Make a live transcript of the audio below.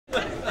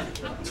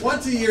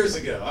20 years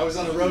ago, I was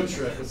on a road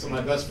trip with some of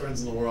my best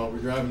friends in the world. We're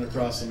driving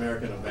across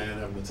America in a van,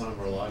 having the time of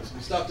our lives. We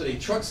stopped at a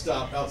truck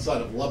stop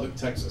outside of Lubbock,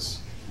 Texas.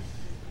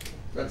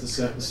 Forgot the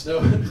sentence.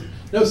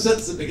 No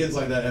sentence that begins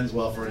like that ends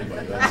well for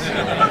anybody.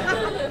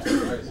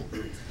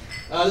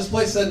 This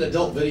place had an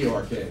adult video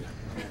arcade.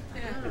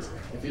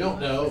 If you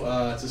don't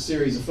know, it's a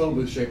series of phone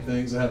booth-shaped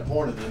things that have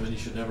porn in them, and you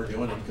should never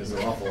go in them because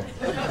they're awful.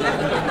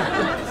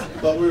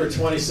 But we were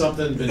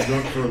 20-something, been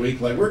drunk for a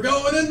week, like, we're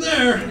going in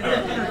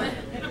there!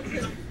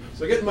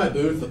 So I get in my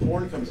booth, the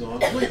porn comes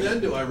on. Only then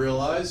do I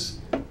realize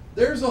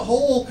there's a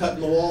hole cut in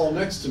the wall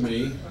next to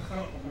me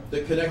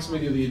that connects me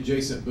to the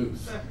adjacent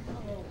booth.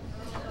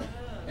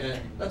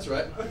 And that's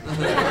right.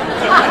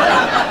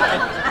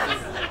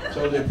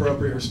 Totally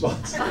appropriate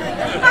response.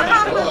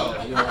 Hello.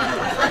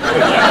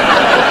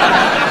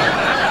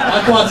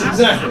 My thoughts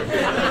exactly.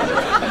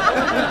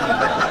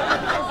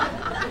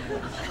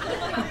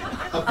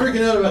 I'm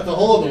freaking out about the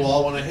hole in the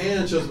wall when a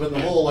hand shows up in the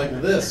hole like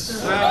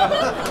this.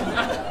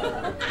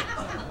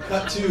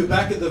 Cut to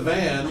back at the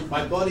van,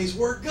 my buddies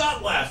were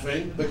gut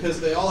laughing because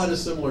they all had a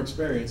similar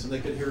experience and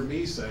they could hear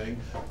me saying,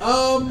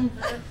 no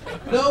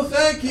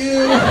thank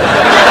you.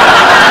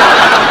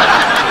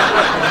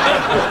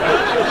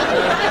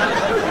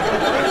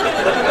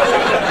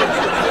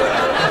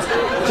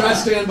 Which I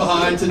stand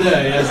behind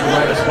today as the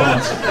right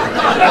response.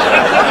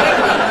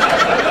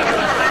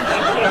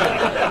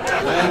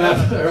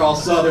 And they're all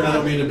Southern, I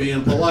don't mean to be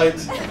impolite.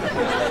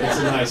 It's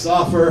a nice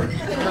offer.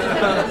 It's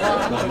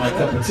not my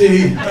cup of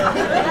tea. You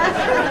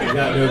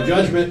got no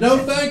judgment. No,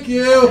 thank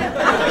you.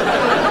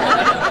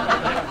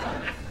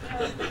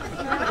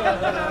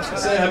 I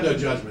say I have no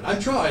judgment. I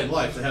try in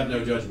life to have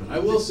no judgment. I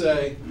will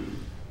say,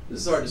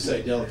 this is hard to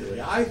say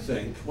delicately, I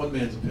think, one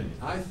man's opinion,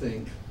 I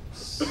think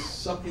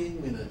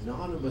sucking an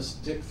anonymous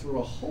dick through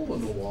a hole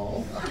in the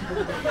wall,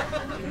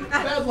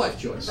 bad life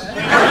choice.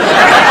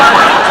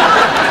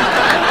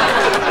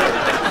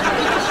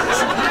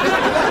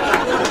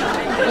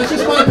 That's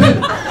just my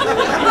opinion.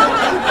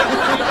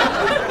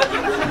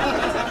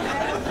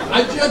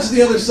 I judge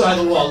the other side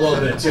of the wall a little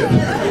bit too.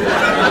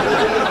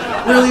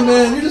 Really,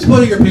 man? You're just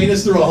putting your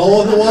penis through a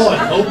hole in the wall and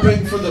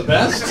hoping for the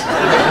best?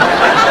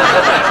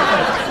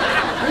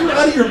 Are you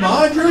out of your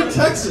mind? You're in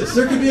Texas.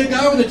 There could be a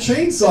guy with a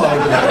chainsaw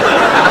over there.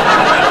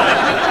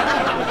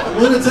 A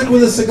lunatic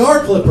with a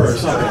cigar clipper or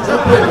something.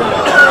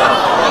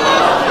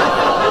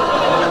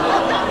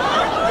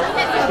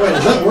 Wait,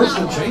 is that worse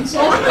than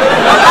chainsaw?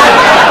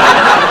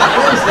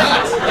 What is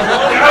that?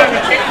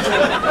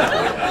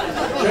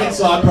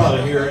 Chainsaw, I'd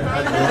probably hear it.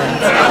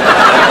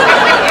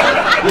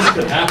 This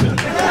could happen.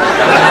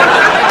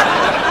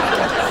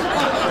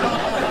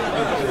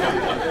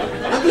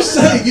 I'm just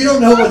saying, you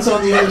don't know what's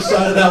on the other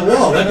side of that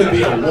wall. That could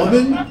be a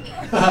woman.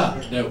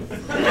 No.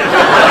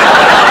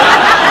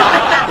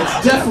 It's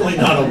definitely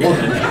not a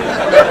woman.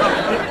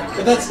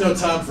 But that's no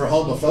time for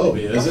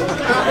homophobia, is it?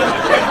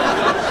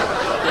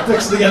 I'm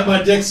fixing to get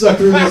my dick sucked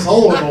through this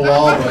hole in the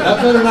wall, but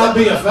that better not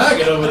be a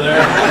faggot over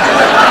there.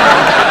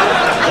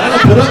 That'll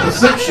put up the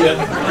sick shit.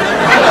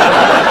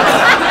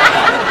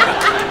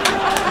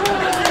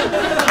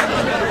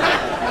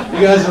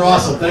 You guys are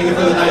awesome. Thank you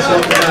for the nice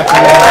welcome back.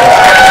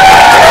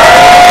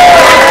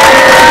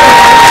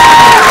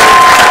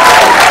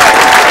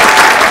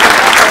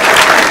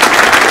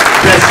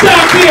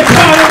 Costaki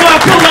Economopoulos.